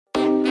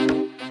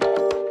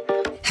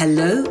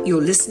Hello,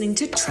 you're listening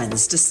to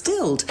Trends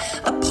Distilled,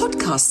 a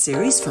podcast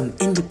series from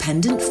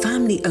independent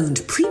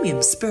family-owned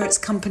premium spirits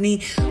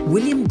company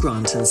William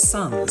Grant &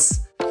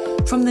 Sons.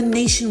 From the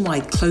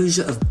nationwide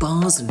closure of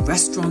bars and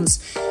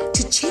restaurants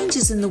to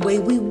changes in the way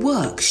we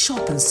work,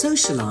 shop and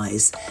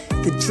socialise,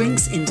 the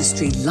drinks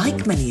industry,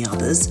 like many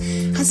others,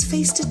 has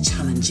faced a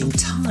challenging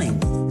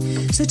time.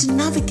 So to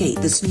navigate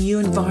this new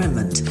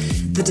environment,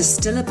 the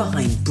distiller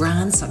behind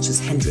brands such as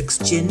Hendrick's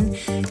Gin,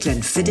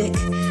 Glenfiddich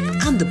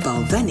and the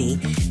Balvenie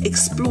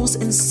explores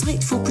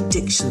insightful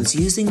predictions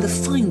using the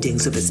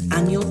findings of its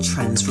annual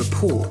Trends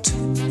report.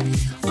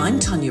 I'm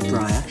Tanya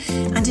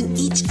Breyer, and in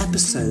each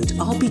episode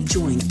I'll be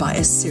joined by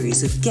a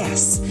series of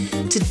guests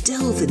to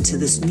delve into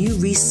this new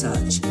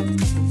research.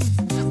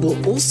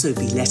 We'll also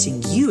be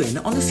letting you in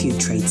on a few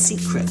trade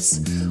secrets,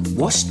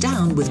 washed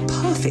down with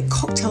perfect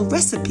cocktail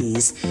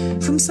recipes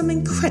from some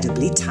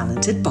incredibly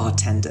talented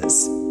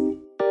bartenders.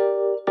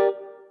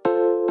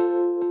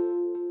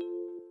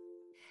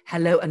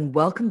 Hello and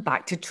welcome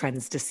back to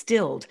Trends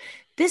Distilled.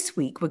 This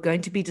week we're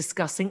going to be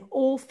discussing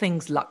all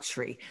things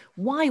luxury,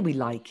 why we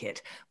like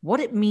it, what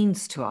it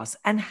means to us,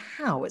 and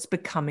how it's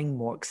becoming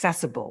more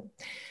accessible.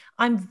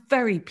 I'm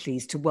very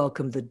pleased to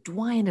welcome the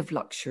doyen of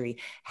luxury,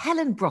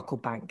 Helen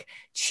Brocklebank,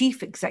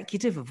 Chief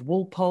Executive of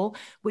Walpole,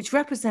 which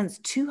represents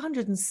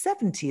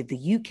 270 of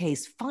the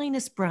UK's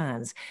finest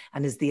brands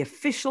and is the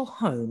official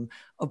home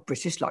of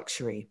British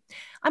luxury.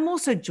 I'm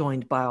also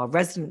joined by our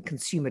resident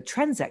consumer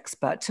trends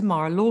expert,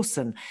 Tamara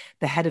Lawson,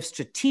 the Head of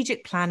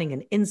Strategic Planning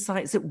and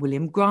Insights at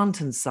William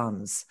Grant &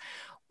 Sons.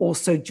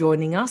 Also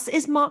joining us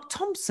is Mark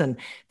Thompson,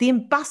 the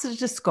Ambassador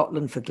to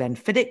Scotland for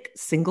Glenfiddich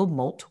Single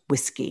Malt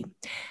Whisky.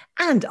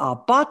 And our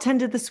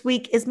bartender this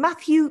week is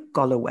Matthew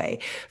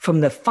Golloway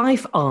from the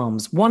Fife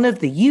Arms, one of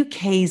the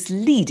UK's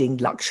leading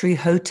luxury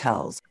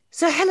hotels.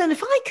 So Helen,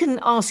 if I can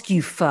ask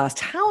you first,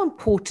 how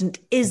important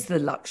is the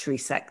luxury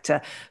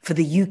sector for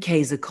the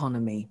UK's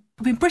economy?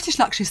 I mean, British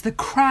luxury is the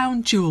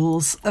crown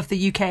jewels of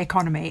the UK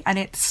economy, and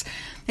it's,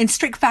 in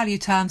strict value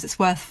terms, it's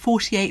worth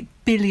 £48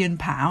 billion.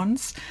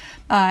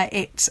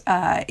 It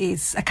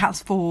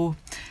accounts for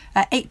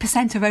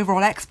 8% of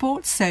overall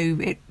exports, so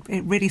it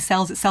really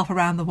sells itself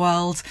around the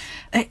world.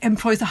 It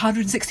employs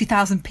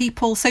 160,000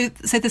 people, so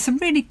there's some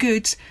really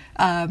good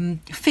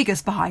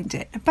figures behind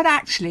it. But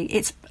actually,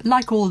 it's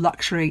like all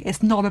luxury.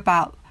 It's not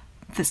about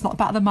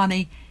the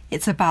money.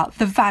 It's about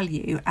the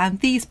value, and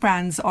these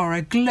brands are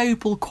a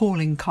global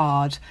calling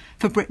card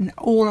for Britain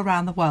all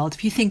around the world.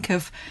 If you think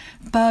of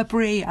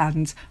Burberry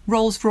and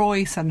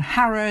Rolls-Royce and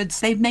Harrods,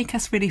 they make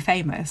us really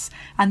famous,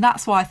 and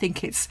that's why I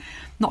think it's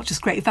not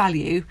just great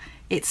value,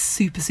 it's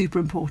super, super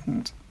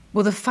important.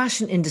 Well, the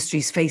fashion industry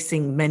is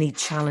facing many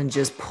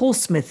challenges. Paul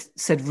Smith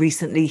said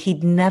recently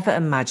he'd never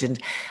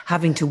imagined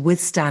having to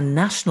withstand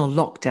national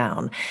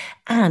lockdown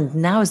and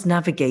now is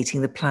navigating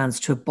the plans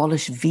to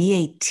abolish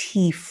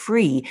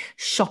VAT-free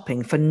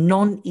shopping for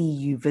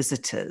non-EU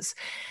visitors.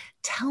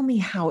 Tell me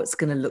how it's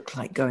going to look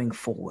like going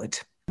forward.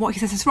 What he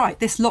says is right.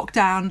 This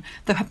lockdown,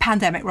 the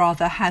pandemic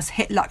rather, has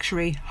hit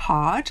luxury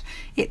hard.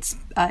 Its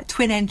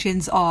twin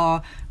engines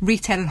are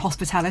retail and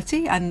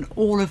hospitality, and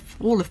all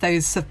of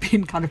those have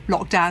been kind of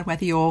locked down,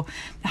 whether you're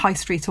high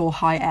street or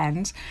high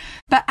end.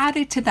 But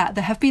added to that,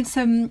 there have been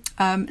some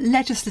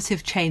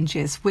legislative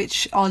changes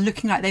which are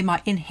looking like they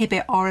might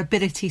inhibit our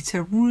ability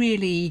to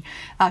really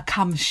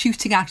come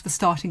shooting out of the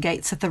starting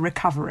gates of the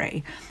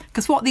recovery.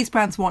 Because what these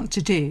brands want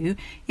to do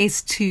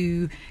is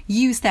to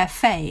use their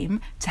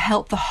fame to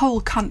help the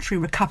whole country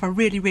recover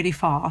really, really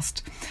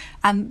fast.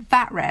 And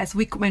VAT-res,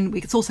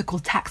 it's also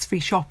called tax-free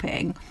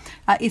shopping,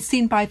 is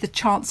seen by the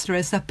Chancellor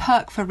as a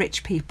perk for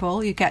rich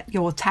people. You get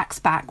your tax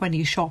back when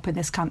you shop in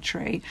this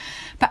country.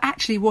 But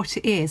actually what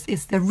it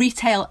is the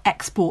retail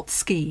export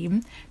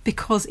scheme,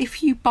 because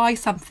if you buy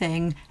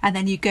something and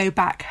then you go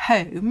back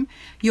home,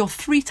 you're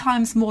 3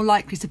 times more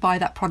likely to buy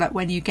that product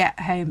when you get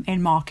home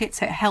in market,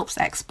 so it helps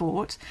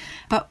export.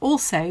 But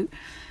also,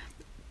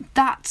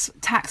 that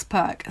tax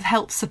perk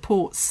helps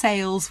support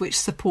sales, which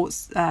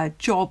supports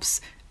jobs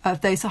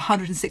of those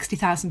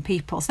 160,000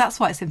 people. So that's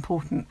why it's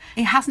important.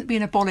 It hasn't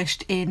been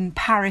abolished in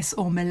Paris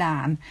or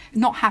Milan.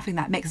 Not having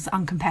that makes us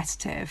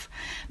uncompetitive.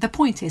 The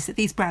point is that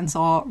these brands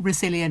are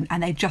resilient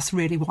and they just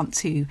really want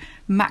to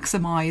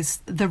maximise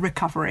the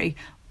recovery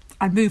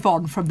and move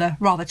on from the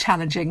rather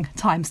challenging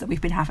times that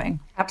we've been having.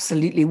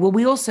 Absolutely. Well,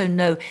 we also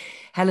know,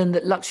 Helen,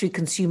 that luxury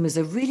consumers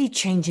are really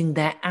changing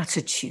their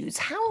attitudes.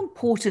 How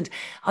important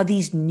are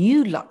these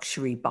new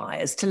luxury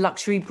buyers to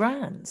luxury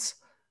brands?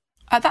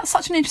 That's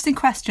such an interesting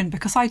question,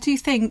 because I do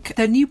think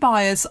the new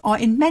buyers are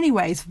in many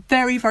ways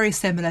very, very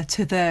similar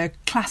to the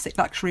classic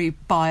luxury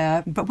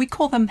buyer, but we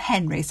call them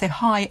Henry, so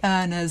high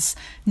earners,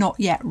 not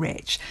yet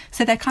rich.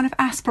 So they're kind of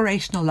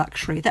aspirational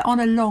luxury. They're on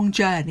a long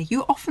journey.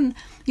 You often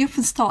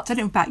start, I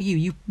don't know about you,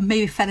 you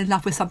maybe fell in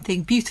love with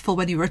something beautiful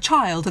when you were a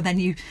child, and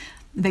then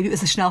maybe it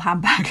was a Chanel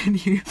handbag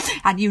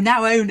and you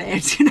now own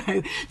it.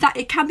 That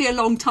it can be a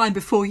long time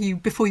before you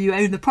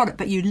own the product,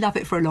 but you love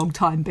it for a long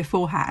time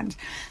beforehand.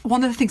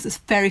 One of the things that's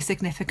very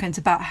significant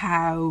about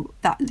how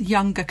that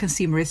younger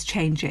consumer is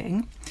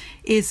changing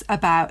is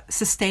about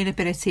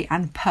sustainability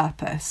and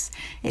purpose.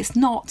 It's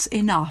not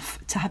enough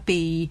to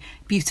be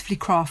beautifully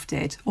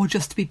crafted or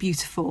just to be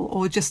beautiful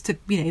or just to,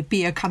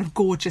 be a kind of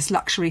gorgeous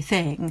luxury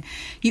thing.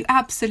 You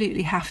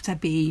absolutely have to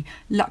be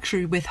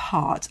luxury with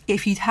heart.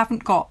 If you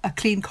haven't got a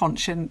clean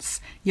conscience,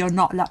 you're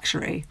not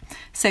luxury.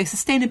 So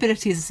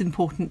sustainability is as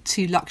important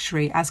to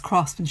luxury as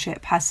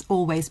craftsmanship has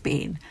always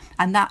been.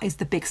 And that is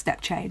the big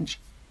step change.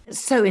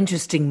 So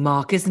interesting,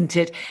 Mark, isn't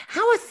it?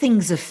 How are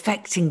things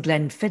affecting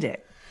Glenfiddich?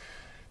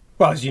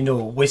 Well, as you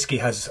know, whisky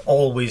has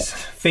always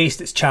faced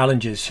its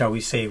challenges, shall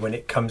we say, when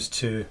it comes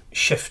to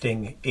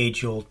shifting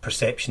age-old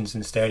perceptions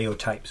and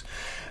stereotypes.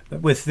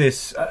 But with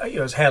this,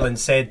 as Helen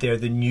said there,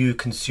 the new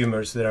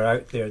consumers that are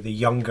out there, the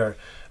younger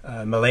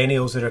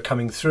millennials that are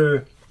coming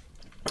through,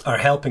 are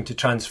helping to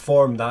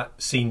transform that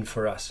scene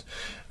for us.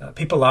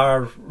 People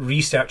are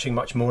researching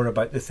much more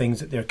about the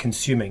things that they're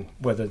consuming,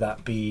 whether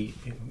that be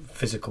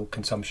physical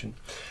consumption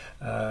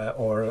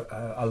or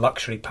a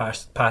luxury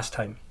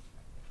pastime.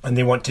 And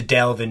they want to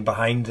delve in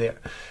behind there.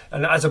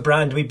 And as a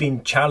brand, we've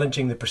been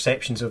challenging the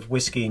perceptions of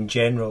whisky in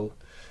general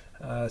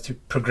through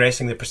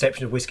progressing the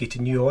perception of whisky to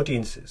new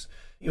audiences.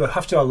 You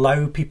have to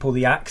allow people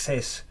the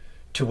access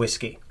to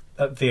whisky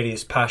at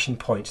various passion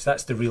points.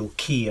 That's the real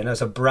key. And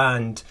as a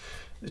brand,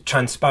 the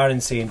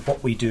transparency in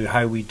what we do,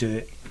 how we do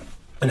it,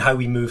 and how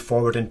we move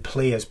forward and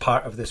play as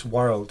part of this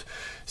world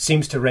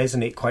seems to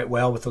resonate quite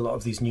well with a lot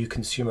of these new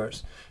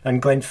consumers.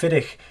 And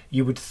Glenfiddich,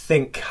 you would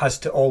think, has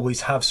to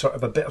always have sort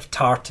of a bit of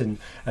tartan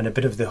and a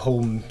bit of the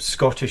home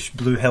Scottish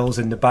Blue Hills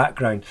in the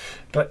background.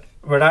 But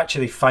we're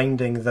actually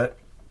finding that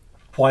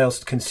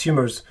whilst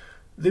consumers,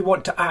 they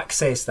want to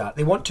access that,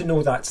 they want to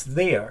know that's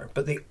there,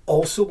 but they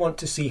also want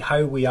to see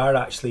how we are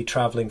actually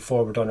travelling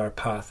forward on our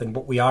path and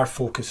what we are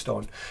focused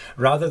on,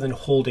 rather than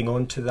holding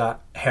on to that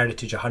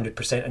heritage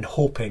 100% and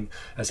hoping,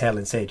 as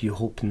Helen said, you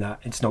hoping that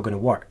it's not going to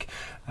work,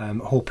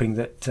 hoping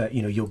that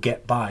you'll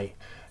get by.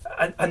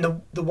 And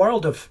the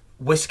world of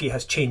whisky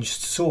has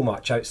changed so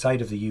much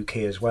outside of the UK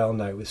as well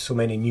now, with so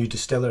many new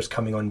distillers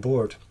coming on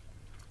board.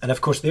 And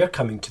of course they're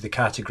coming to the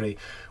category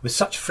with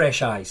such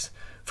fresh eyes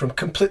from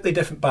completely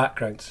different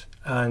backgrounds.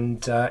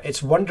 And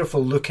it's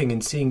wonderful looking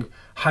and seeing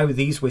how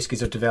these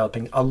whiskies are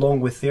developing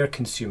along with their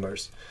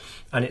consumers.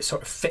 And it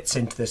sort of fits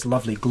into this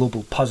lovely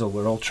global puzzle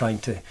we're all trying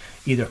to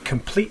either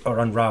complete or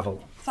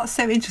unravel. That's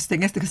so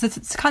interesting, isn't it? Because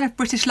it's kind of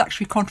British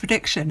luxury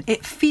contradiction.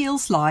 It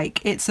feels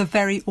like it's a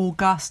very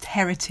august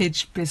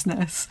heritage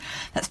business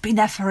that's been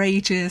there for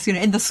ages,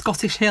 in the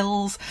Scottish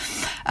hills.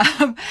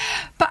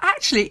 But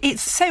actually,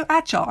 it's so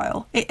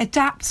agile. It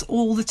adapts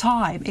all the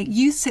time. It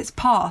uses its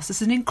past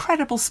as an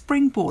incredible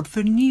springboard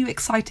for new,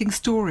 exciting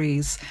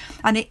stories.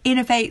 And it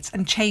innovates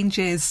and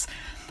changes.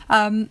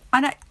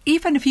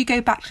 Even if you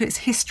go back to its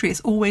history, it's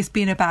always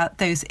been about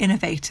those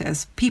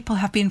innovators. People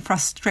have been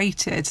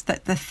frustrated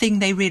that the thing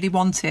they really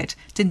wanted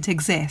didn't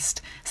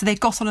exist. So they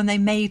got on and they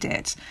made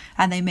it,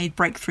 and they made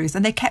breakthroughs,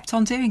 and they kept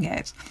on doing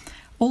it.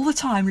 All the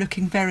time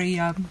looking very,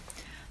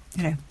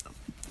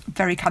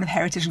 very kind of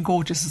heritage and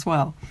gorgeous as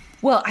well.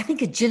 Well, I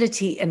think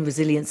agility and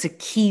resilience are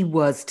key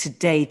words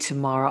today,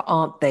 Tamara,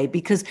 aren't they?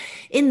 Because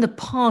in the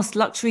past,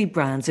 luxury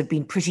brands have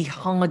been pretty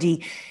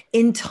hardy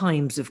in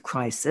times of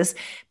crisis.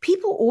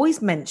 People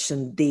always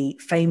mention the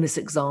famous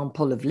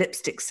example of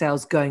lipstick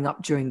sales going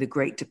up during the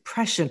Great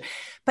Depression.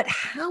 But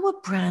how are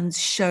brands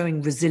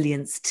showing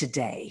resilience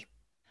today?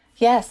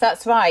 Yes,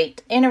 that's right.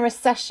 In a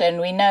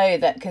recession, we know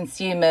that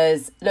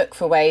consumers look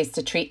for ways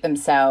to treat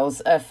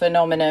themselves, a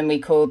phenomenon we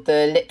call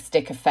the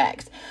lipstick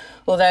effect.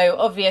 Although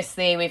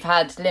obviously we've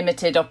had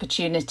limited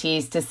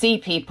opportunities to see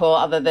people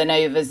other than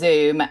over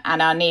Zoom,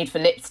 and our need for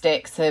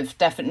lipsticks have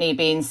definitely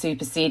been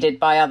superseded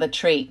by other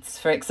treats.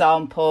 For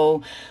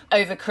example,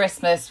 over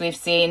Christmas, we've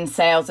seen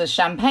sales of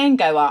champagne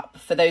go up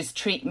for those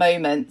treat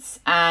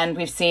moments, and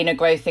we've seen a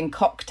growth in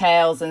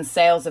cocktails and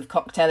sales of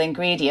cocktail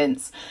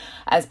ingredients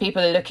as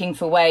people are looking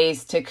for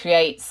ways to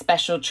create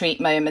special treat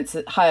moments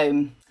at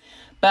home.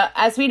 But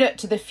as we look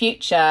to the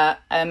future,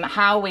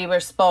 how we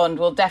respond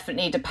will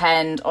definitely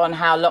depend on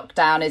how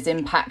lockdown is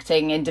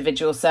impacting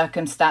individual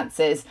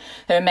circumstances.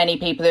 There are many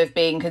people who have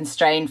been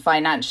constrained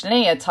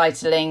financially, are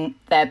tightening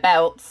their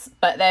belts,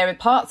 but there are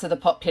parts of the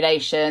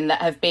population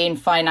that have been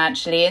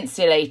financially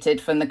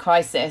insulated from the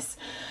crisis.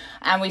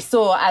 And we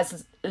saw,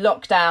 as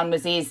lockdown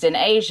was eased in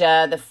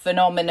Asia, the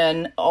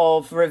phenomenon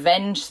of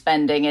revenge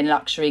spending in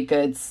luxury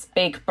goods.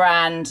 Big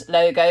brand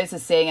logos are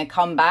seeing a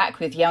comeback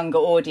with younger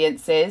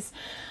audiences.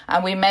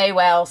 And we may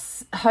well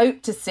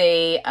hope to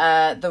see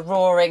the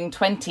roaring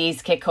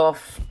 20s kick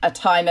off a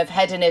time of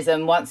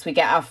hedonism once we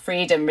get our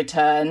freedom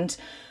returned.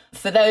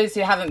 For those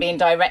who haven't been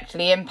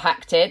directly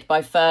impacted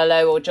by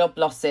furlough or job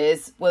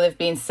losses, will have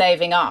been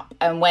saving up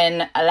and,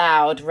 when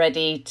allowed,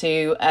 ready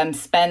to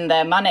spend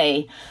their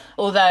money.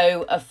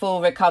 Although a full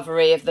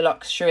recovery of the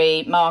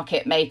luxury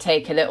market may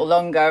take a little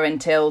longer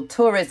until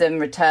tourism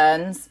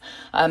returns,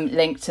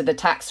 linked to the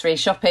tax-free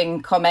shopping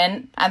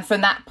comment. And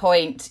from that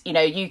point,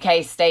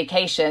 UK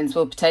staycations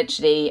will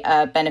potentially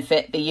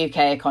benefit the UK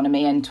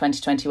economy in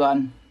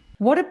 2021.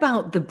 What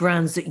about the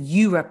brands that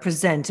you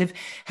represent?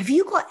 Have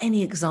you got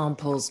any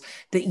examples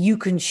that you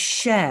can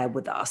share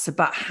with us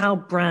about how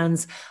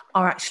brands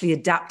are actually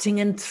adapting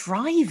and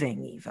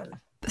thriving even?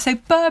 So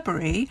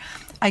Burberry,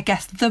 I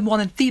guess, one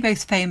of the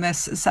most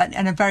famous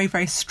and a very,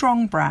 very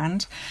strong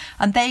brand.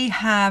 And they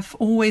have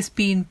always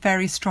been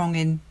very strong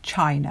in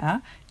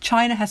China.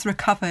 China has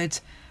recovered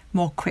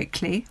more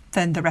quickly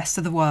than the rest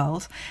of the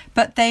world,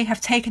 but they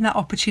have taken that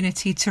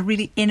opportunity to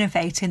really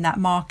innovate in that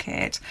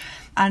market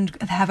and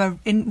have a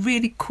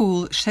really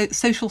cool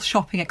social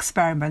shopping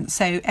experiment.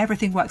 So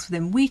everything works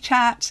within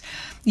WeChat.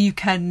 You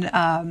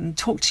can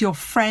talk to your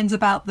friends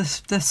about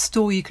the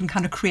store. You can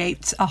kind of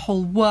create a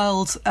whole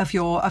world of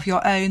your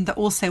own that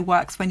also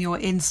works when you're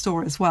in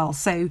store as well.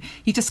 So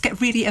you just get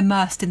really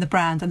immersed in the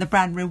brand, and the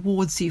brand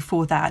rewards you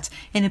for that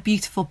in a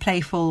beautiful,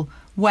 playful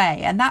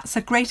way. And that's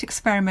a great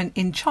experiment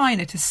in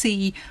China to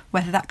see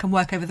whether that can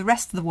work over the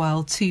rest of the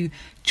world, to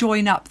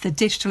join up the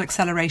digital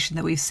acceleration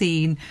that we've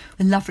seen,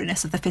 the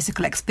loveliness of the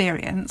physical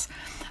experience.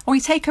 Or we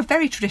take a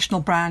very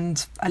traditional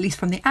brand, at least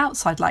from the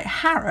outside, like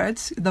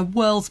Harrods, the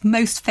world's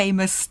most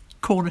famous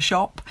corner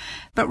shop.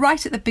 But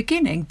right at the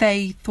beginning,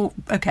 they thought,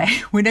 OK,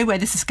 we know where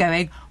this is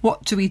going.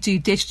 What do we do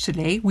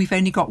digitally? We've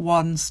only got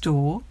one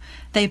store.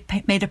 They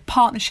made a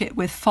partnership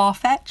with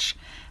Farfetch,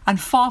 and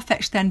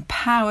Farfetch then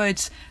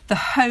powered the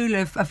whole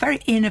of a very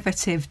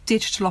innovative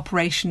digital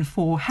operation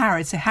for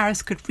Harrods. So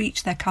Harrods could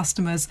reach their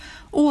customers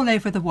all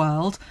over the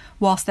world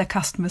whilst their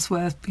customers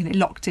were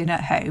locked in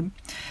at home.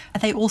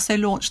 And they also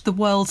launched the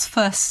world's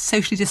first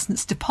socially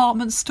distanced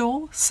department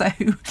store. So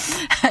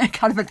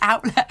kind of an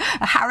outlet,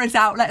 a Harrods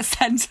outlet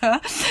centre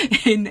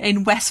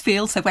in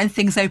Westfield. So when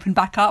things opened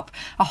back up,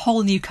 a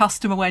whole new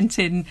customer went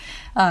in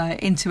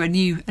into a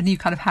new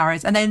kind of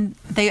Harrods. And then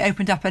they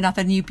opened up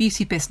another new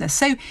beauty business.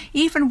 So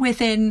even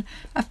within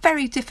a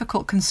very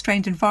difficult,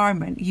 constrained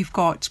environment, you've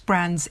got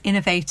brands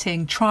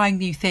innovating, trying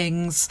new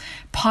things,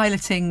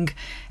 piloting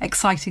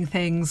exciting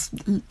things,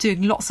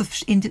 doing lots of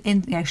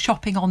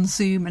shopping on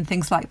Zoom and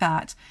things like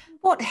that.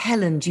 What,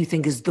 Helen, do you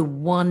think is the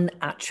one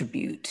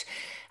attribute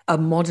a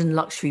modern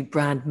luxury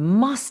brand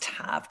must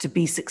have to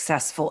be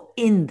successful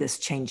in this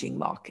changing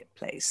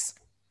marketplace?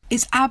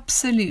 It's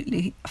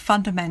absolutely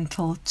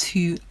fundamental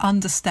to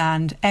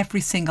understand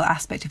every single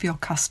aspect of your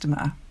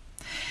customer.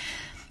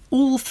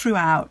 All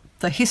throughout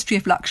the history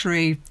of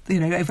luxury,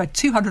 over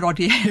 200 odd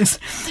years,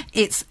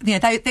 it's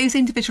those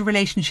individual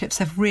relationships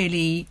have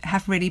really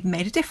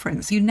made a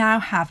difference. You now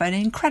have an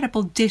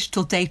incredible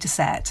digital data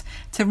set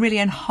to really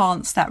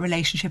enhance that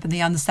relationship and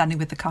the understanding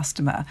with the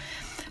customer.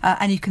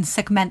 And you can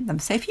segment them.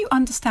 So if you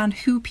understand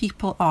who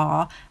people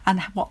are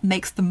and what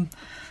makes them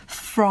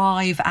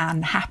thrive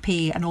and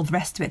happy and all the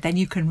rest of it, then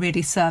you can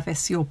really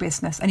service your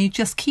business, and you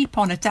just keep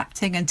on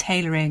adapting and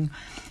tailoring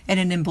in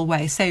a nimble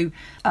way. So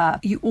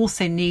you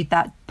also need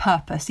that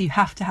purpose. You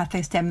have to have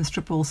those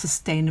demonstrable,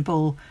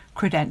 sustainable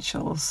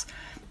credentials.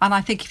 And I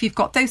think if you've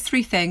got those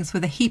three things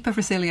with a heap of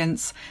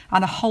resilience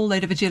and a whole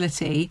load of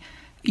agility,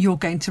 you're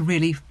going to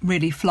really,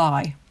 really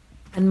fly.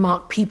 And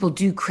Mark, people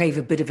do crave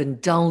a bit of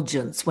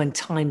indulgence when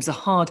times are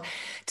hard.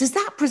 Does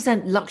that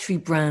present luxury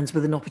brands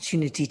with an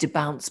opportunity to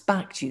bounce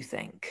back, do you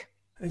think?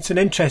 It's an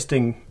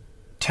interesting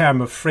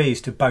term of phrase,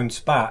 to bounce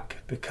back,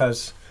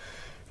 because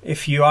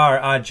if you are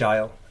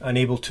agile and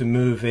able to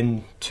move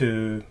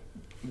into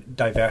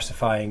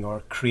diversifying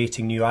or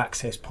creating new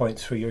access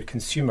points for your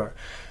consumer,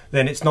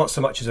 then it's not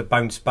so much as a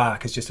bounce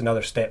back as just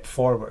another step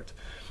forward.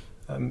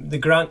 The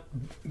Grant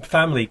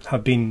family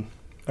have been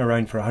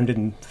around for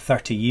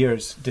 130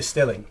 years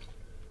distilling,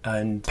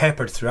 and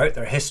peppered throughout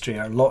their history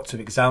are lots of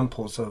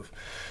examples of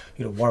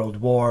world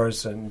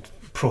wars and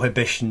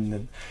prohibition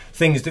and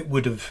things that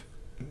would have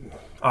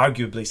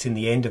arguably seen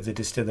the end of the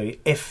distillery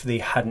if they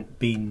hadn't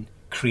been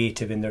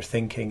creative in their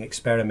thinking,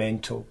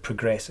 experimental,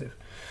 progressive.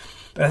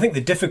 But I think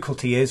the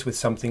difficulty is with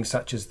something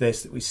such as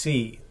this that we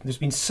see, there's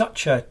been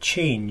such a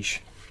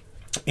change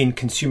in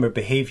consumer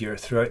behaviour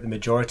throughout the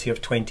majority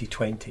of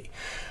 2020,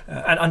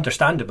 and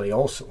understandably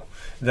also,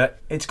 that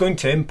it's going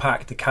to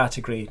impact the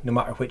category no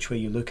matter which way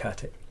you look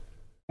at it.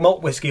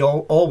 Malt whisky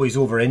always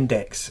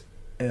indexes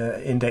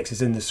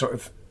in the sort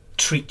of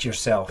treat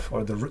yourself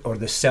or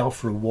the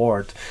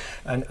self-reward,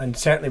 and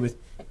certainly with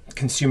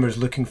consumers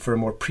looking for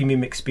more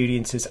premium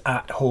experiences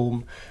at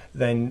home,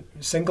 then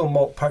single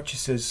malt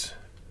purchases,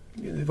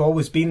 they've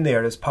always been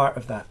there as part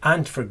of that.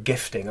 And for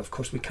gifting, of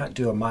course, we can't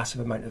do a massive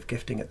amount of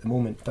gifting at the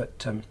moment,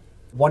 but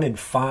 1 in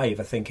 5,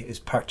 I think it is,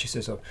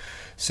 purchases of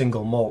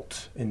single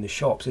malt in the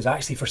shops is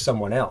actually for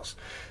someone else.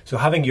 So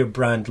having your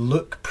brand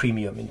look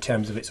premium in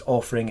terms of its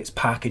offering, its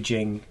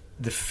packaging,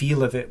 the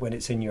feel of it when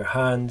it's in your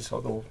hands,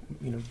 although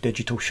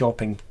digital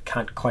shopping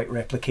can't quite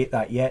replicate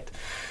that yet,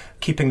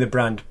 keeping the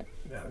brand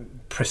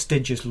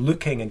prestigious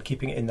looking and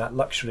keeping it in that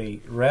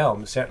luxury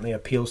realm certainly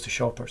appeals to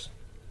shoppers.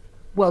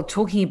 Well,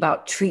 talking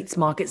about treats,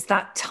 Mark, it's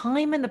that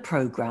time in the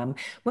programme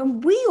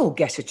when we all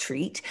get a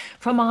treat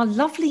from our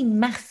lovely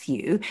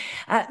Matthew.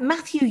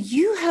 Matthew,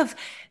 you have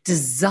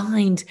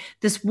designed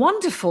this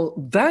wonderful,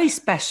 very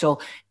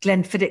special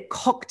Glenfiddich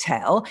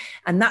cocktail,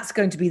 and that's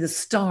going to be the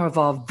star of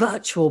our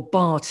virtual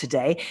bar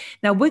today.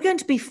 Now, we're going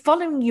to be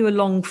following you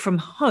along from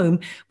home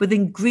with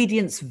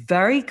ingredients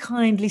very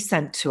kindly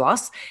sent to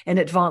us in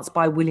advance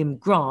by William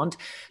Grant.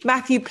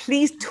 Matthew,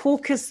 please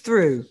talk us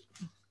through.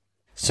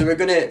 So we're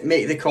going to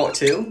make the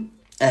cocktail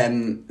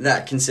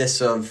that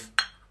consists of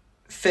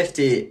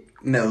 50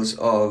 mils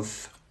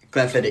of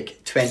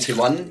Glenfiddich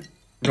 21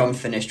 rum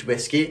finished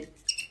whiskey,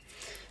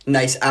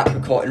 nice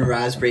apricot and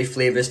raspberry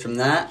flavours from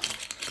that.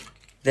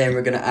 Then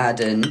we're going to add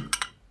in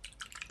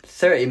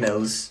 30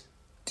 mils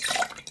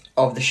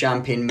of the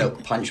champagne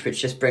milk punch,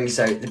 which just brings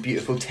out the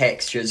beautiful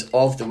textures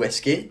of the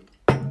whiskey.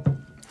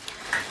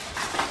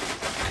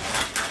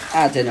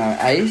 Add in our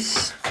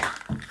ice.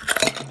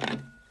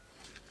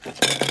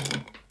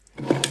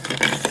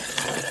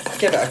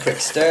 Give it a quick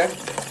stir.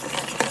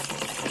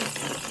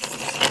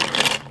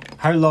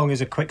 How long is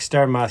a quick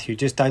stir, Matthew?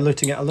 Just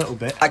diluting it a little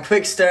bit. A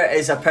quick stir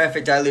is a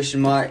perfect dilution,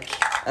 Mark.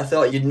 I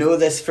thought you'd know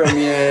this from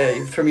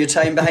your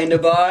time behind the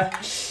bar.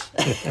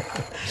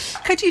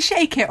 Could you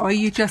shake it, or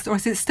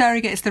is it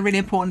stirring it? It's the really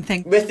important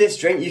thing. With this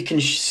drink, you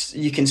can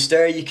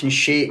stir, you can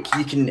shake,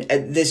 you can.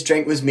 This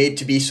drink was made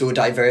to be so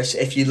diverse.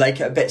 If you like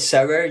it a bit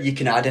sour, you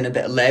can add in a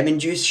bit of lemon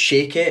juice,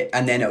 shake it,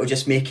 and then it will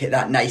just make it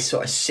that nice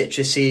sort of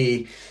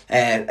citrusy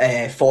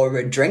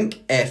forward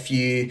drink. If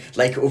you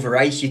like it over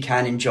ice, you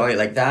can enjoy it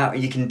like that, or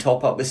you can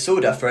top up with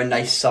soda for a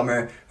nice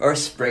summer or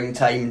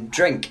springtime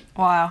drink.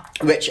 Wow.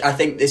 Which I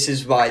think this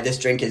is why this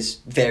drink is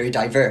very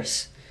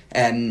diverse.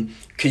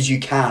 Because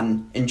you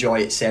can enjoy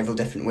it several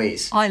different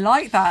ways. I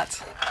like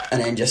that. And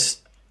then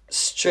just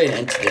straight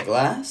into the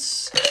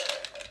glass.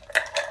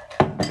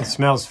 It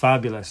smells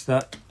fabulous.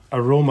 That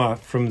aroma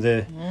from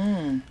the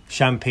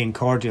champagne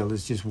cordial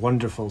is just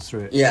wonderful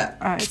through it. Yeah.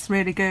 Oh, it's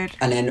really good.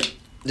 And then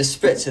the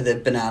spritz of the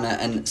banana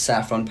and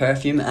saffron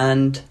perfume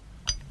and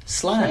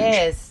slange.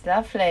 Cheers,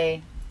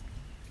 lovely.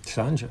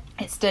 Sanja.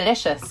 It's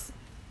delicious.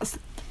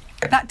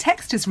 That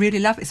texture's really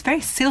lovely. It's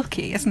very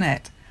silky, isn't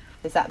it?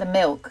 Is that the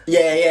milk?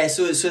 Yeah.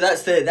 So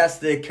that's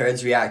the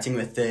curds reacting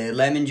with the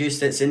lemon juice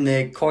that's in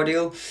the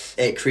cordial.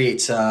 It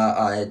creates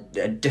a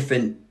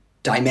different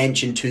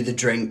dimension to the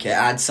drink. It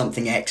adds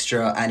something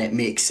extra and it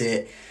makes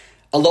it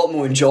a lot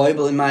more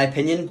enjoyable, in my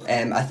opinion.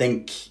 I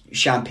think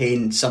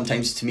champagne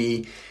sometimes to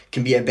me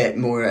can be a bit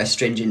more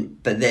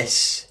astringent, but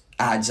this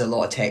adds a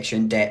lot of texture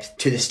and depth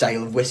to the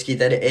style of whiskey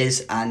that it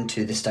is and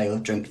to the style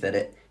of drink that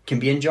it can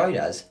be enjoyed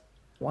as.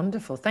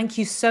 Wonderful. Thank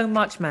you so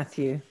much,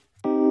 Matthew.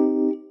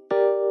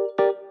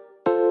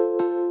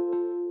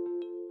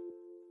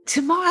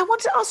 Tamara, I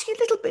want to ask you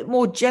a little bit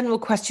more general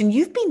question.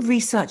 You've been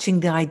researching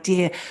the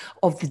idea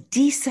of the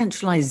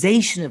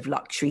decentralisation of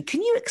luxury.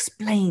 Can you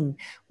explain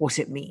what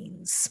it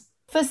means?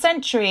 For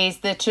centuries,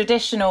 the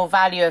traditional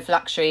value of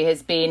luxury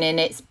has been in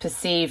its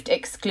perceived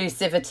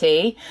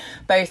exclusivity,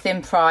 both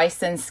in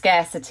price and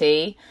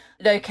scarcity.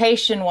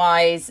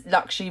 Location-wise,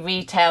 luxury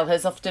retail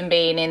has often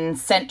been in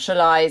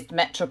centralised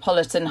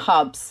metropolitan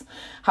hubs.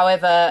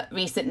 However,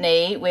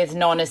 recently, with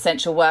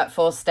non-essential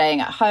workforce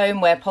staying at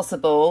home where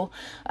possible,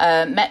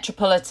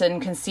 metropolitan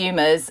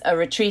consumers are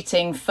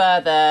retreating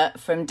further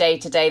from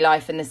day-to-day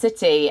life in the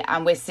city,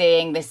 and we're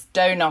seeing this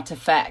donut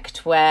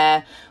effect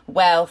where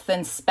wealth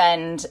and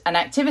spend and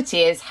activity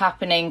is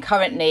happening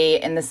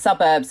currently in the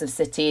suburbs of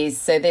cities.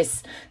 So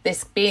this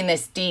being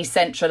this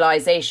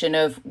decentralisation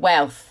of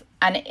wealth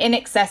and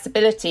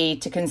inaccessibility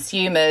to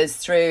consumers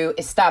through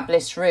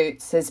established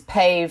routes has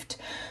paved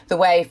the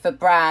way for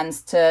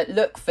brands to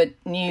look for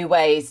new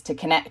ways to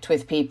connect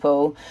with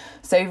people.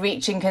 So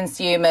reaching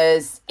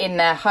consumers in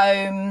their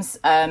homes,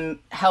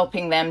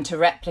 helping them to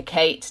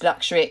replicate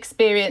luxury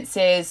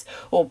experiences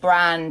or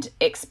brand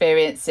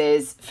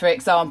experiences. For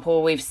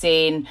example, we've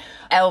seen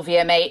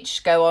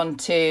LVMH go on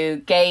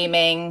to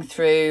gaming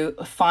through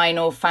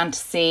Final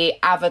Fantasy,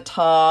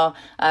 Avatar,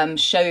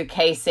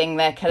 showcasing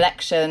their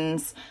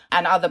collections,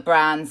 and other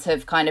brands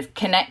have kind of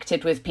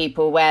connected with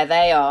people where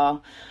they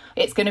are.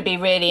 It's going to be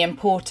really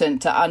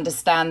important to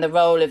understand the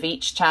role of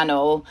each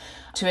channel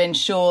to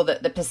ensure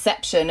that the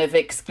perception of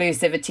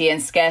exclusivity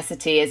and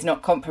scarcity is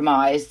not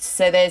compromised.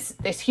 So there's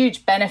this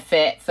huge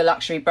benefit for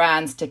luxury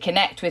brands to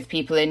connect with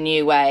people in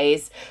new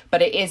ways,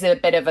 but it is a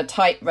bit of a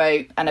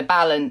tightrope and a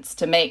balance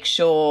to make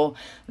sure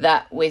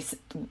that with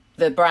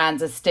the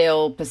brands are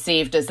still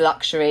perceived as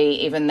luxury,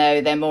 even though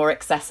they're more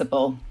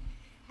accessible.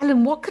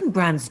 Helen, what can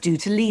brands do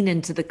to lean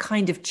into the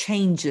kind of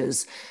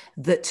changes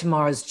that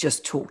Tamara's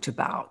just talked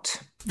about?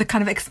 The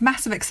kind of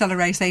massive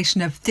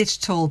acceleration of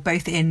digital,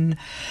 both in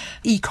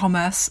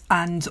e-commerce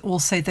and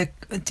also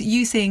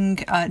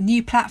using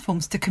new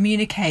platforms to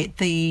communicate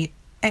the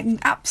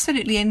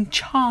absolutely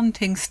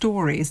enchanting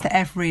stories that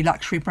every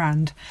luxury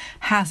brand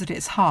has at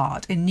its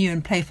heart in new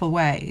and playful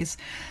ways.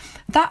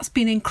 That's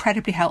been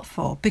incredibly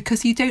helpful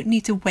because you don't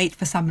need to wait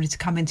for somebody to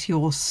come into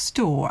your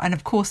store. And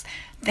of course,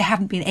 they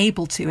haven't been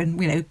able to. And,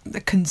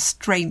 the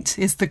constraint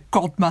is the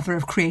godmother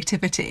of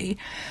creativity.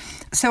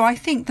 So I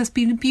think there's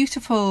been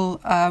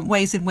beautiful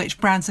ways in which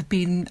brands have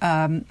been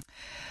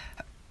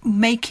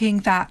making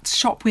that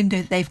shop window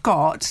that they've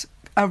got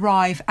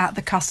arrive at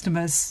the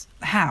customer's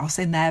house,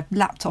 in their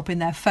laptop, in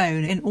their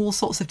phone, in all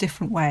sorts of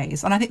different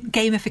ways. And I think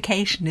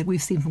gamification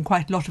we've seen from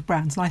quite a lot of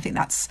brands, and I think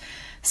that's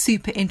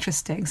super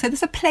interesting. So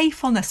there's a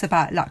playfulness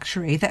about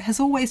luxury that has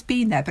always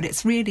been there, but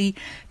it's really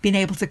been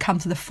able to come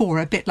to the fore,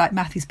 a bit like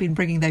Matthew's been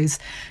bringing those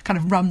kind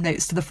of rum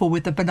notes to the fore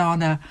with the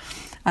banana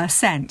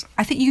scent.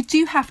 I think you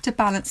do have to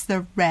balance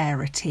the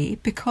rarity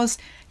because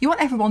you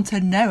want everyone to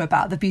know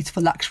about the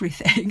beautiful luxury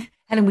thing.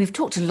 Helen, we've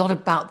talked a lot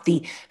about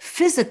the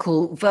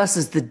physical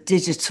versus the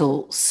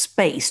digital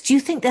space. Do you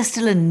think there's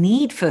still a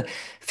need for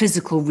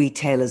physical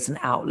retailers and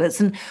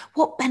outlets? And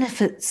what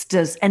benefits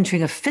does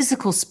entering a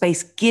physical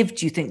space give,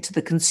 do you think, to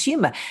the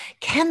consumer?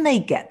 Can they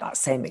get that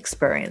same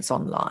experience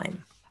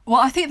online? Well,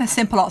 I think the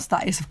simple answer to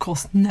that is, of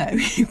course, no,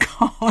 you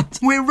can't.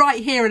 We're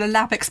right here in a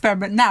lab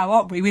experiment now,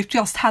 aren't we? We've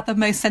just had the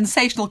most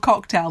sensational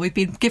cocktail. We've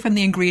been given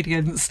the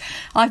ingredients.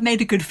 I've made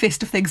a good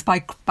fist of things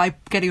by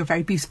getting a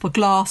very beautiful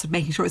glass and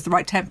making sure it's the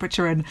right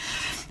temperature and,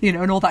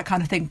 and all that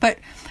kind of thing. But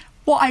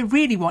what I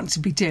really want to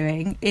be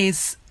doing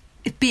is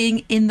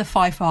being in the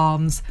Fife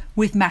Arms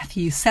with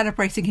Matthew,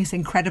 celebrating his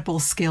incredible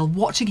skill,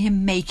 watching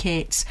him make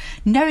it,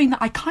 knowing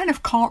that I kind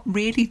of can't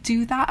really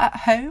do that at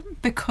home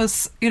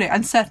because,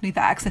 and certainly the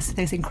access to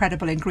those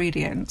incredible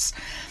ingredients.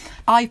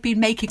 I've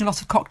been making a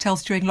lot of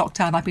cocktails during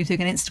lockdown. I've been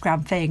doing an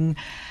Instagram thing,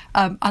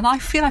 and I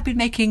feel I've been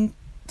making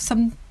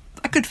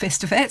a good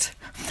fist of it,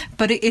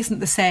 but it isn't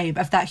the same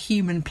of that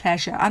human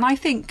pleasure. And I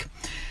think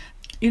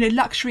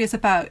luxury is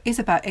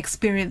about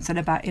experience and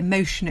about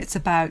emotion. It's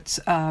about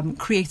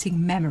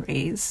creating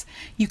memories.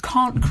 You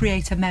can't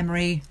create a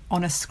memory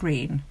on a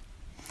screen.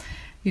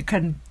 You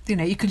can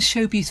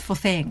show beautiful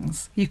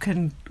things. You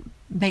can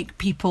make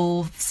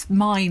people's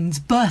minds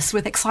burst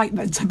with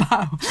excitement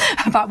about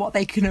what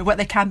they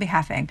can be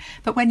having.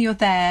 But when you're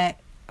there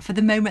for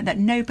the moment that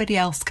nobody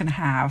else can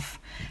have,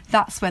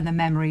 that's when the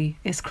memory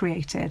is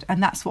created,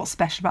 and that's what's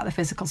special about the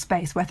physical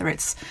space, whether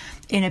it's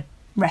in a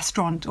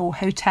restaurant or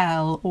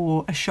hotel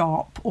or a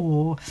shop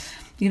or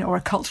or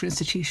a cultural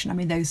institution. I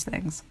mean, those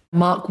things.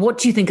 Mark, what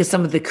do you think are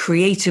some of the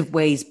creative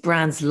ways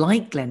brands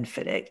like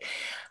Glenfiddich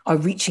are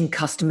reaching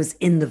customers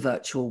in the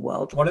virtual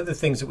world? One of the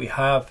things that we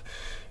have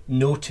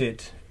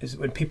noted is that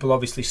when people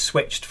obviously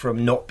switched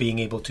from not being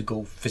able to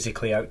go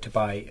physically out to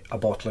buy a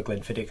bottle of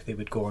Glenfiddich, they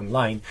would go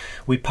online.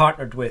 We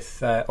partnered with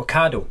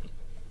Ocado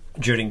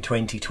during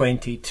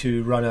 2020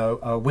 to run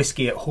a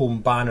whiskey at home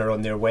banner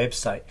on their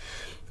website,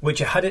 which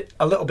had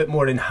a little bit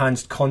more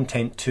enhanced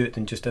content to it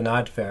than just an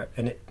advert.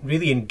 And it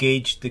really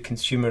engaged the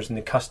consumers and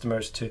the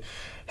customers to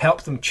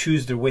help them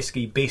choose their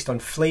whiskey based on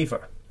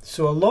flavour.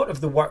 So a lot of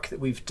the work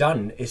that we've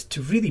done is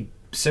to really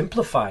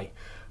simplify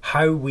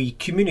how we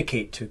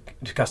communicate to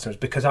customers,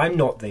 because I'm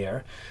not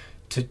there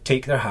to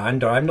take their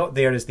hand, or I'm not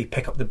there as they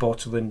pick up the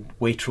bottle in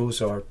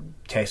Waitrose or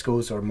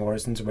Tesco's or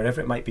Morrison's or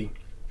wherever it might be.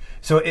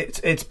 So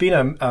it's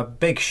been a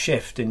big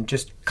shift in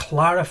just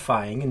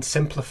clarifying and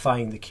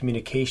simplifying the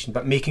communication,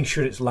 but making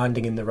sure it's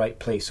landing in the right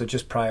place, so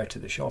just prior to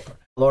the shopper.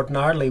 Lord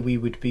Narley, we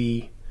would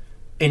be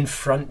in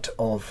front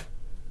of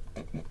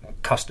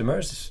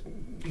customers,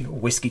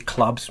 whiskey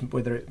clubs,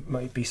 whether it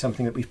might be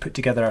something that we've put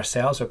together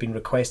ourselves or been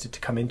requested to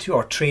come into,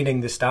 or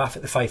training the staff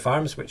at the Fife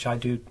Arms, which I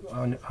do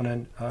on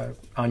an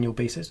annual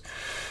basis.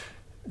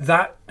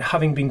 That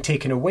having been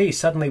taken away,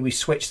 suddenly we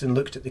switched and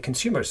looked at the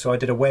consumers. So I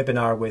did a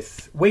webinar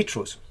with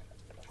Waitrose.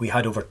 We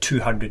had over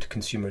 200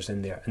 consumers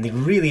in there. And the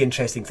really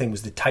interesting thing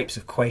was the types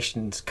of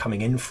questions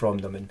coming in from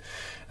them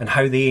and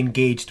how they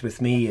engaged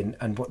with me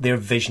and what their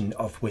vision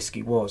of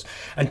whiskey was.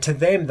 And to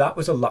them, that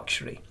was a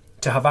luxury,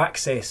 to have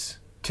access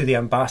to the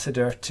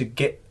ambassador, to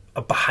get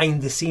a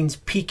behind the scenes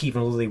peek,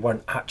 even though they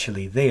weren't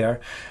actually there.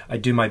 I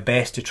do my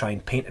best to try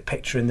and paint a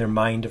picture in their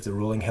mind of the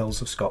rolling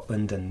hills of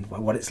Scotland and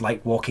what it's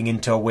like walking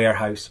into a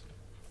warehouse.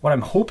 What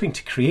I'm hoping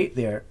to create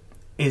there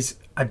is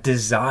a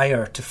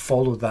desire to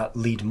follow that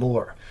lead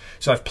more.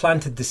 So I've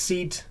planted the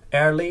seed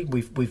early.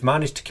 We've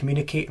managed to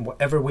communicate in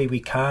whatever way we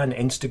can,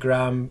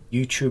 Instagram,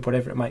 YouTube,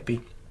 whatever it might be.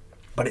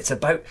 But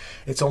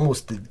it's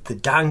almost the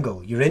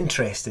dangle. You're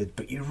interested,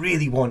 but you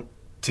really want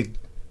to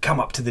come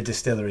up to the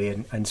distillery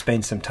and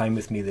spend some time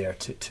with me there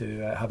to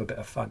have a bit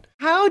of fun.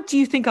 How do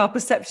you think our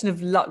perception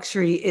of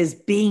luxury is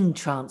being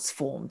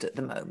transformed at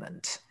the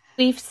moment?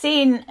 We've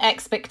seen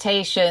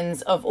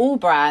expectations of all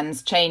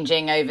brands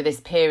changing over this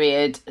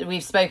period.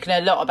 We've spoken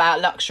a lot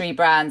about luxury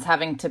brands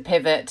having to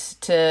pivot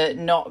to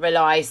not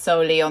rely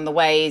solely on the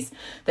ways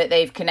that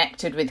they've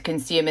connected with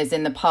consumers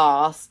in the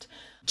past.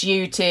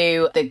 due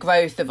to the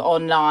growth of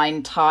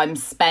online, time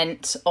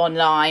spent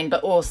online,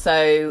 but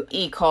also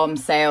e-com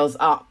sales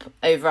up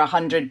over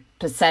 100%,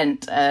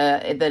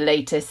 the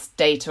latest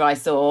data I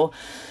saw.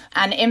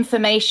 And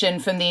information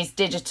from these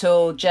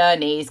digital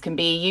journeys can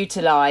be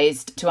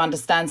utilised to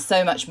understand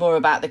so much more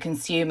about the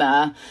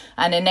consumer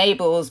and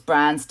enables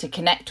brands to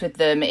connect with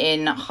them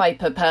in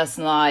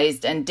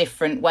hyper-personalised and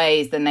different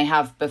ways than they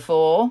have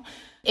before.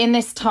 In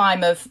this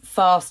time of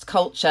fast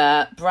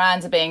culture,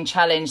 brands are being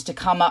challenged to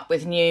come up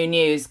with new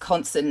news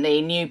constantly,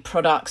 new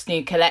products,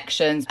 new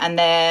collections, and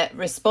they're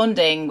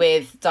responding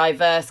with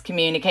diverse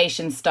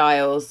communication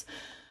styles.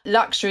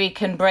 Luxury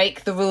can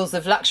break the rules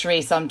of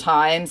luxury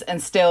sometimes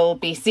and still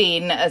be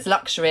seen as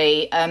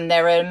luxury.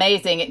 There are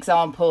amazing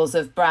examples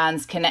of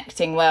brands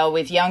connecting well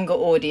with younger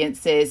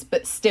audiences,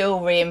 but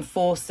still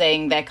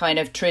reinforcing their kind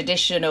of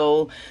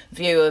traditional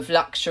view of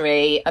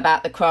luxury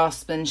about the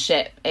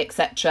craftsmanship,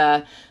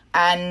 etc.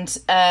 And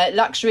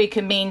luxury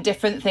can mean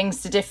different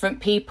things to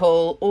different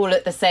people all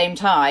at the same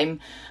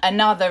time.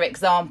 Another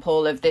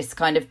example of this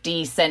kind of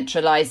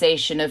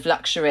decentralisation of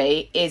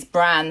luxury is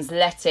brands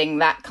letting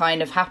that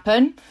kind of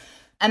happen.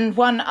 And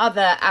one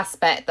other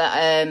aspect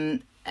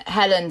that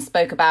Helen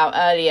spoke about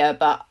earlier,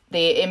 but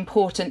the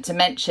important to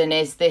mention,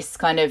 is this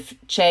kind of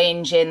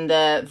change in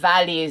the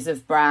values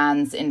of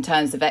brands in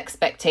terms of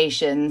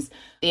expectations,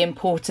 the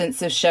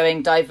importance of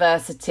showing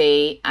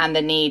diversity and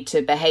the need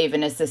to behave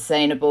in a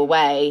sustainable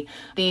way.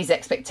 These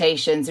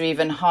expectations are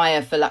even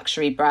higher for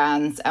luxury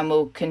brands and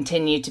will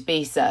continue to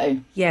be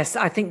so. Yes,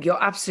 I think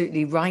you're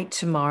absolutely right,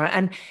 Tamara.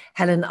 And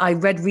Helen, I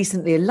read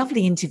recently a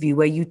lovely interview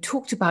where you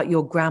talked about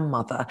your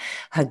grandmother,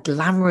 her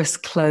glamorous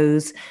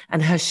clothes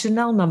and her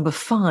Chanel number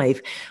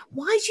 5.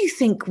 Why do you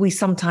think we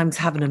sometimes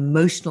have an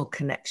emotional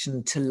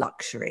connection to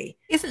luxury?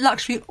 Isn't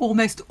luxury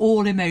almost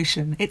all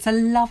emotion? It's a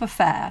love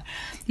affair.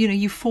 You know,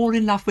 you fall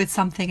in love with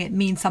something, it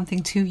means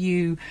something to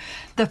you.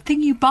 The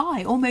thing you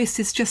buy almost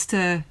is just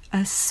a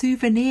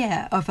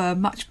souvenir of a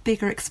much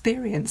bigger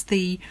experience.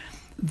 The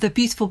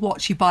beautiful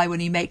watch you buy when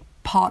you make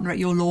partner at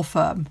your law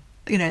firm,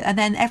 you know, and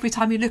then every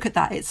time you look at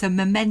that, it's a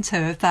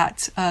memento of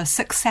that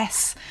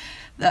success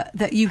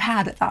that you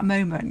had at that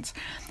moment.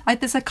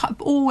 There's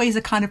always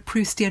a kind of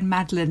Proustian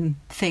Madeleine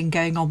thing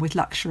going on with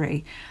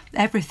luxury.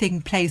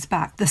 Everything plays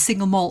back. The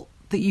single malt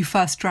that you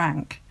first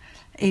drank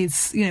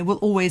is, you know, will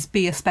always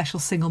be a special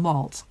single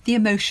malt. The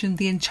emotion,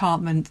 the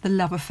enchantment, the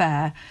love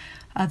affair,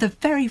 the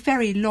very,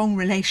 very long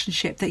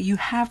relationship that you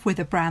have with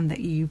a brand that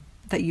you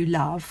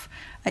love,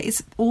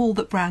 it's all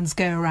that brands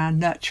go around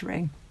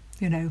nurturing.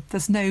 You know,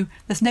 there's no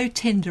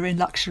Tinder in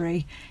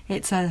luxury.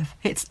 It's a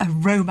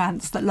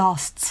romance that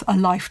lasts a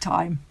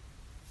lifetime.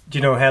 Do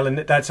you know,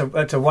 Helen, that's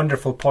a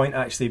wonderful point,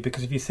 actually,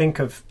 because if you think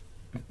of,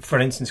 for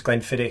instance,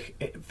 Glenfiddich,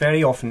 it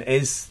very often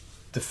is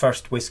the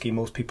first whiskey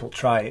most people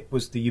try. It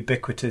was the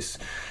ubiquitous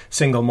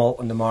single malt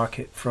on the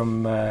market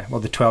from, the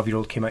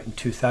 12-year-old came out in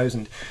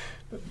 2000.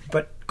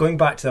 But going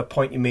back to that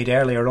point you made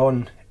earlier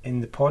on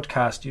in the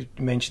podcast, you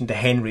mentioned the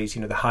Henrys,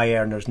 you know, the high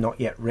earners, not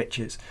yet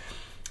riches.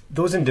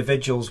 Those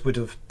individuals would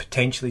have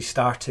potentially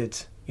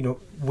started, you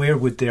know, where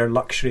would their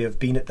luxury have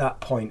been at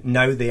that point?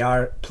 Now they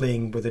are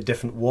playing with a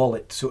different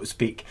wallet, so to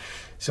speak.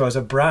 So as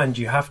a brand,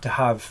 you have to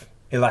have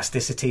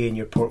elasticity in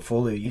your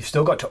portfolio. You've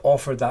still got to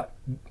offer that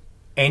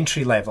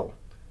entry level,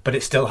 but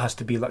it still has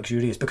to be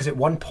luxurious, because at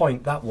one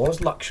point that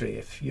was luxury.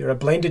 If you're a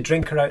blended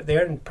drinker out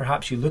there and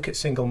perhaps you look at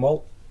single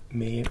malt,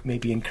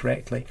 maybe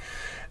incorrectly,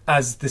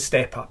 as the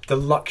step up, the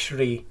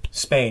luxury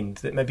spend,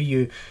 that maybe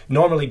you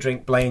normally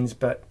drink blends,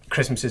 but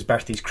Christmases,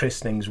 birthdays,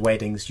 christenings,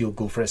 weddings, you'll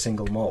go for a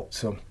single malt.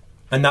 So,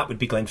 and that would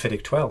be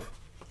Glenfiddich 12.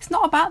 It's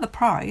not about the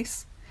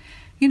price.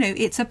 You know,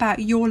 it's about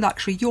your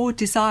luxury, your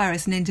desire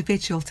as an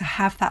individual to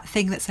have that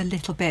thing that's a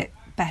little bit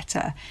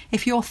better.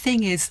 If your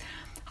thing is,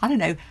 I don't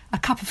know, a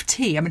cup of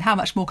tea, I mean, how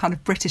much more kind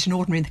of British and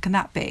ordinary can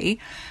that be?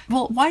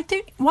 Well, why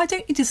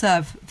don't you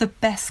deserve the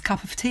best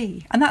cup of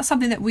tea? And that's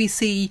something that we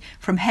see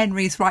from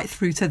Henry's right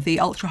through to the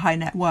ultra high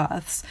net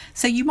worths.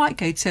 So I might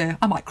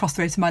cross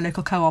the road to my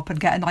local co-op and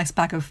get a nice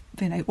bag of,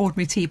 you know,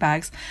 ordinary tea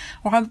bags,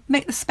 or I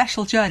make the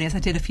special journey, as I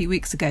did a few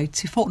weeks ago,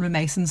 to Fortnum &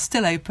 Mason's,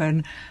 still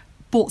open,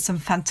 bought some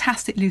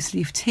fantastic loose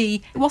leaf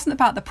tea. It wasn't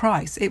about the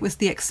price, it was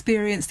the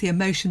experience, the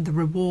emotion, the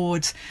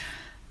reward,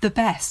 the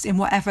best in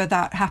whatever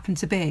that happened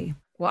to be.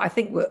 Well, I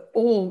think we're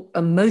all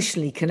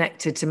emotionally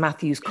connected to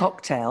Matthew's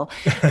cocktail.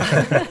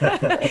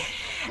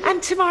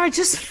 And Tamara,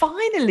 just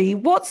finally,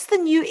 what's the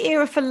new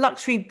era for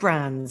luxury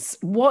brands?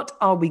 What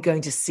are we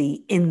going to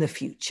see in the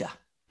future?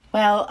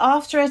 Well,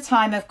 after a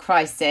time of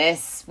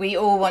crisis, we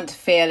all want to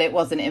feel it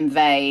wasn't in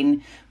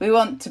vain. We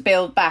want to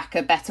build back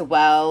a better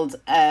world,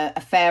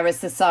 a fairer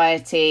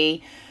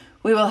society.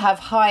 We will have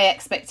high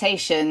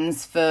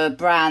expectations for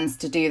brands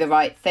to do the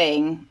right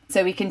thing.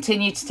 So we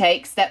continue to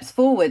take steps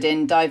forward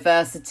in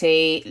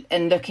diversity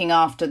and looking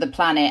after the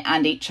planet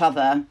and each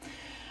other.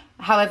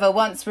 However,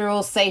 once we're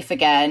all safe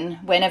again,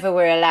 whenever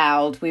we're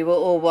allowed, we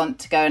will all want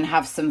to go and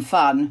have some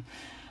fun.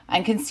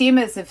 And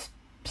consumers have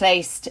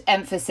placed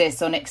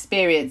emphasis on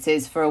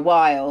experiences for a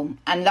while,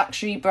 and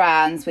luxury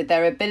brands, with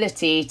their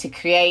ability to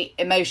create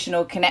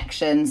emotional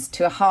connections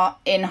to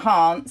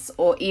enhance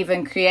or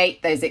even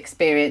create those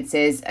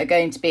experiences, are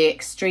going to be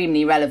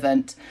extremely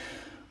relevant.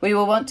 We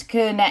will want to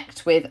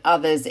connect with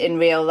others in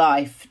real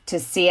life, to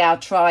see our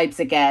tribes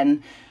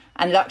again,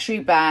 and luxury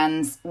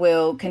brands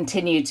will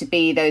continue to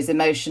be those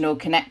emotional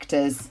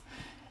connectors.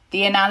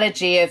 The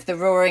analogy of the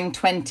roaring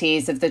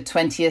 20s of the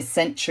 20th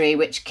century,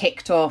 which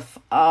kicked off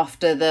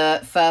after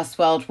the First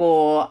World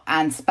War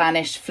and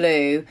Spanish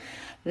flu,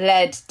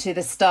 led to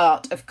the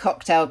start of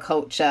cocktail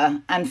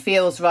culture and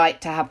feels right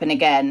to happen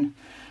again.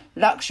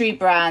 Luxury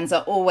brands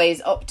are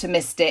always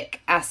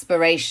optimistic,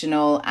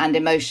 aspirational and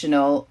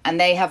emotional, and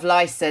they have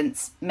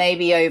license,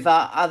 maybe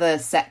over other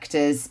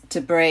sectors, to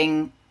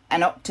bring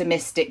an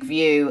optimistic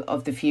view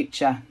of the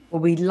future.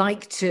 Well, we'd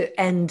like to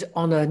end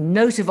on a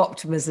note of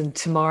optimism,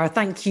 Tamara.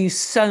 Thank you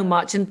so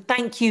much. And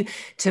thank you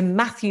to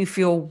Matthew for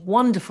your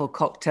wonderful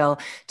cocktail,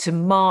 to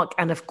Mark,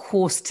 and of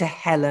course to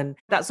Helen.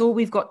 That's all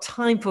we've got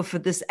time for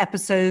this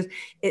episode.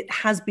 It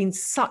has been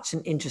such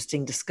an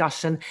interesting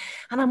discussion.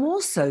 And I'm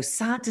also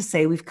sad to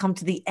say we've come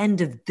to the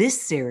end of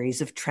this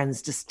series of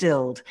Trends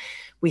Distilled.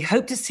 We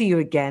hope to see you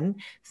again.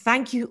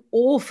 Thank you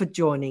all for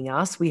joining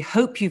us. We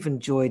hope you've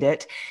enjoyed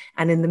it.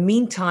 And in the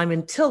meantime,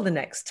 until the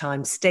next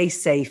time, stay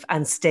safe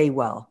and stay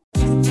well.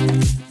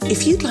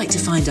 If you'd like to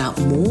find out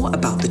more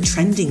about the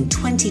trending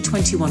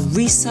 2021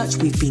 research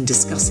we've been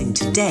discussing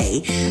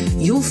today,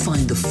 you'll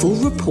find the full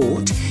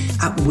report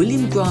at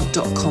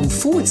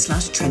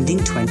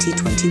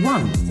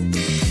williamgrant.com/trending2021.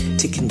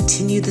 To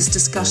continue this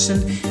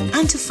discussion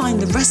and to find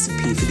the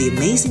recipe for the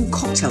amazing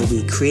cocktail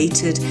we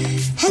created,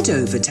 head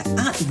over to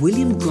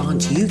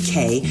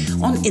 @WilliamGrantUK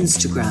on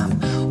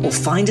Instagram or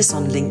find us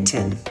on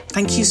LinkedIn.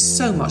 Thank you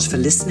so much for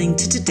listening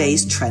to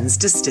today's Trends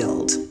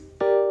Distilled.